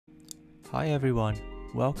Hi everyone,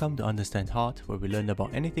 welcome to Understand Heart, where we learn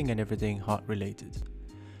about anything and everything heart related.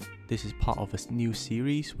 This is part of a new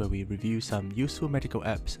series where we review some useful medical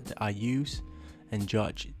apps that I use and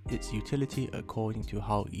judge its utility according to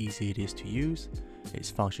how easy it is to use, its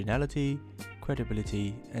functionality,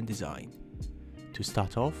 credibility and design. To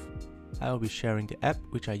start off, I will be sharing the app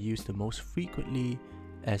which I use the most frequently,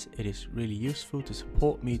 as it is really useful to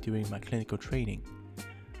support me during my clinical training,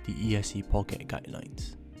 the ESC Pocket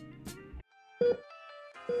Guidelines.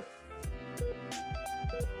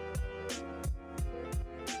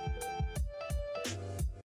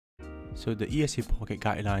 So the ESC Pocket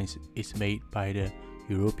Guidelines is made by the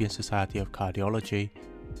European Society of Cardiology,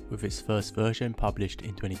 with its first version published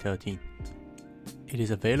in 2013. It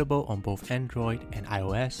is available on both Android and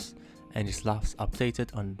iOS and is last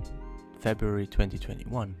updated on February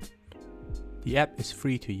 2021. The app is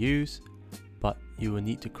free to use, but you will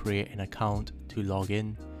need to create an account to log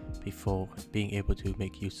in before being able to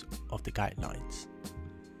make use of the guidelines.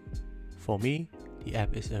 For me, the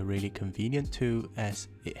app is a really convenient tool as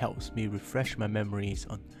it helps me refresh my memories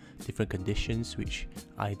on different conditions which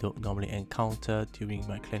I don't normally encounter during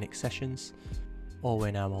my clinic sessions or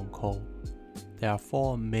when I'm on call. There are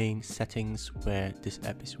four main settings where this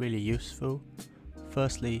app is really useful.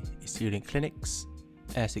 Firstly, is during clinics,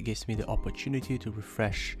 as it gives me the opportunity to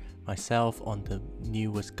refresh myself on the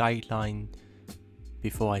newest guideline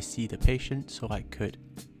before I see the patient, so I could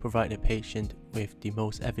provide the patient with the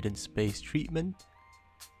most evidence-based treatment.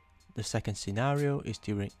 The second scenario is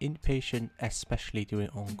during inpatient, especially during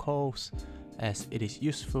on-calls, as it is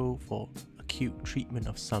useful for acute treatment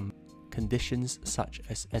of some conditions such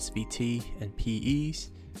as SVT and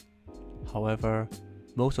PEs. However,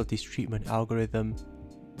 most of these treatment algorithms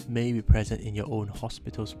may be present in your own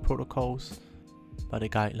hospital's protocols, but the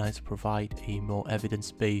guidelines provide a more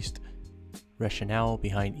evidence-based rationale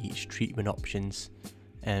behind each treatment options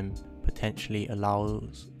and potentially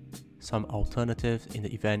allows some alternatives in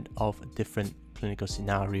the event of different clinical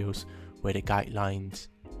scenarios where the guidelines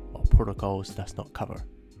or protocols does not cover.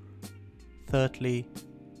 Thirdly,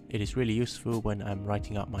 it is really useful when I'm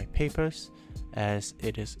writing up my papers, as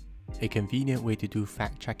it is a convenient way to do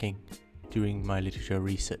fact-checking during my literature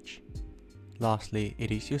research. Lastly,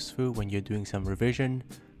 it is useful when you're doing some revision,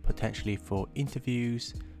 potentially for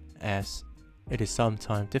interviews, as it is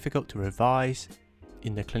sometimes difficult to revise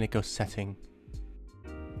in the clinical setting.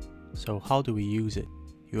 So how do we use it?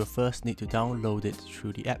 You will first need to download it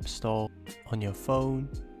through the App Store on your phone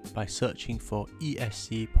by searching for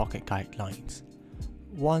ESC Pocket Guidelines.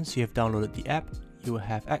 Once you have downloaded the app, you will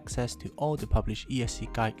have access to all the published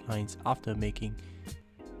ESC guidelines after making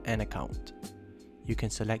an account. You can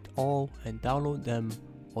select all and download them,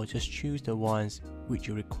 or just choose the ones which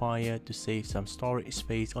you require to save some storage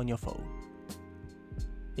space on your phone.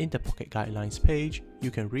 In the Pocket Guidelines page, you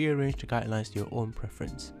can rearrange the guidelines to your own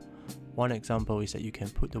preference. One example is that you can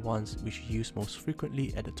put the ones which you use most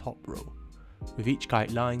frequently at the top row. With each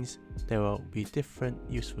guidelines, there will be different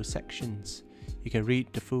useful sections. You can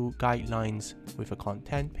read the full guidelines with a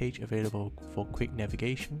content page available for quick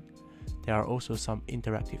navigation. There are also some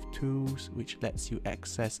interactive tools which lets you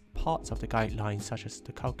access parts of the guidelines, such as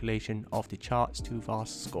the calculation of the charts to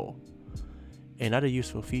VAS score. Another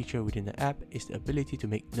useful feature within the app is the ability to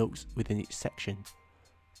make notes within each section.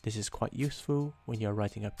 This is quite useful when you're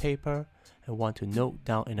writing a paper and want to note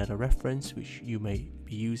down another reference which you may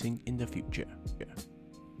be using in the future.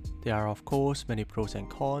 There are of course many pros and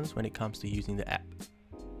cons when it comes to using the app.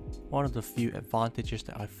 One of the few advantages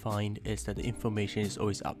that I find is that the information is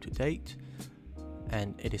always up to date,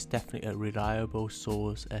 and it is definitely a reliable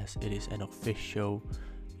source as it is an official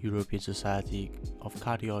European Society of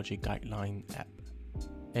Cardiology guideline app.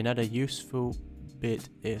 Another useful bit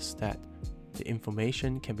is that the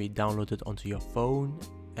information can be downloaded onto your phone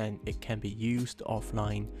and it can be used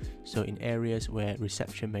offline, so in areas where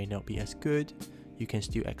reception may not be as good, you can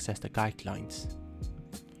still access the guidelines.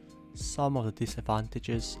 Some of the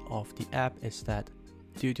disadvantages of the app is that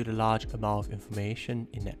due to the large amount of information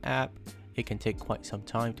in the app, it can take quite some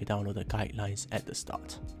time to download the guidelines at the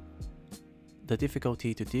start. The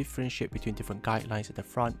difficulty to differentiate between different guidelines at the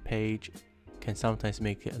front page can sometimes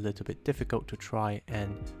make it a little bit difficult to try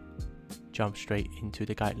and jump straight into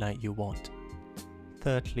the guideline you want.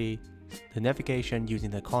 Thirdly, the navigation using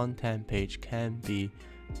the content page can be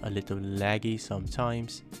a little laggy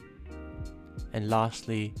sometimes. And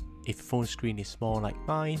lastly, if the phone screen is small like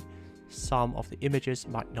mine, some of the images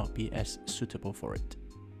might not be as suitable for it.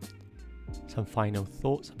 Some final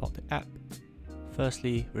thoughts about the app.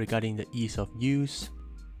 Firstly, regarding the ease of use,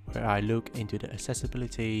 where I look into the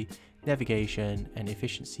accessibility, navigation and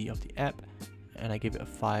efficiency of the app, and I give it a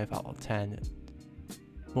 5 out of 10,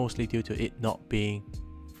 mostly due to it not being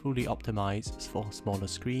fully optimized for a smaller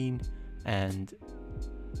screen and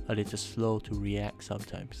a little slow to react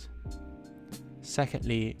sometimes.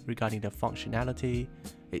 Secondly, regarding the functionality,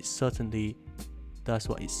 it certainly does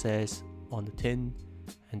what it says on the tin,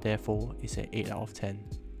 and therefore it's an 8 out of 10.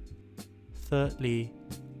 Thirdly,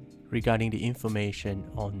 regarding the information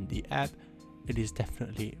on the app, it is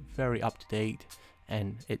definitely very up to date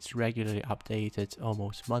and it's regularly updated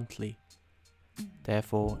almost monthly.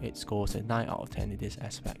 Therefore, it scores a 9 out of 10 in this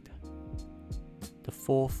aspect. The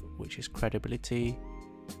fourth, which is credibility,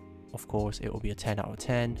 of course it will be a 10 out of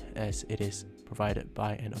 10 as it is provided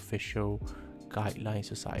by an official guideline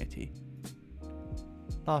society.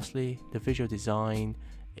 Lastly, the visual design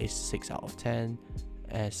is 6 out of 10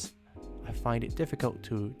 as I find it difficult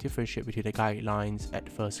to differentiate between the guidelines at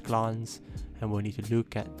first glance and will need to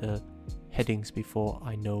look at the headings before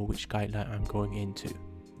I know which guideline I'm going into.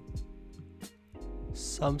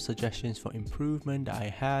 Some suggestions for improvement that I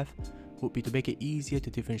have would be to make it easier to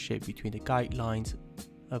differentiate between the guidelines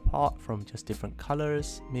apart from just different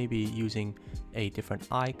colors. Maybe using a different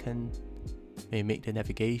icon may make the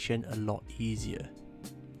navigation a lot easier.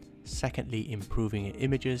 Secondly, improving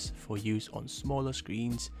images for use on smaller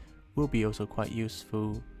screens will be also quite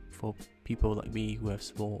useful for people like me who have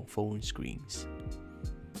small phone screens.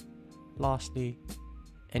 Lastly,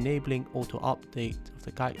 enabling auto update of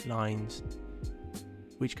the guidelines,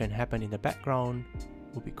 which can happen in the background,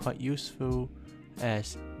 will be quite useful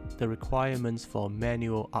as the requirements for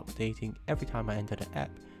manual updating every time I enter the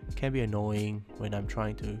app can be annoying when I'm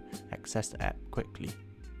trying to access the app quickly.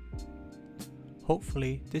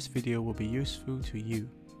 Hopefully this video will be useful to you.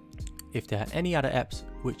 If there are any other apps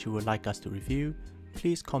which you would like us to review,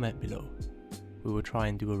 please comment below. We will try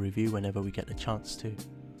and do a review whenever we get the chance to.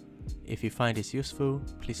 If you find this useful,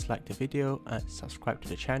 please like the video and subscribe to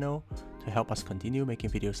the channel to help us continue making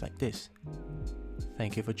videos like this.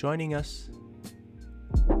 Thank you for joining us.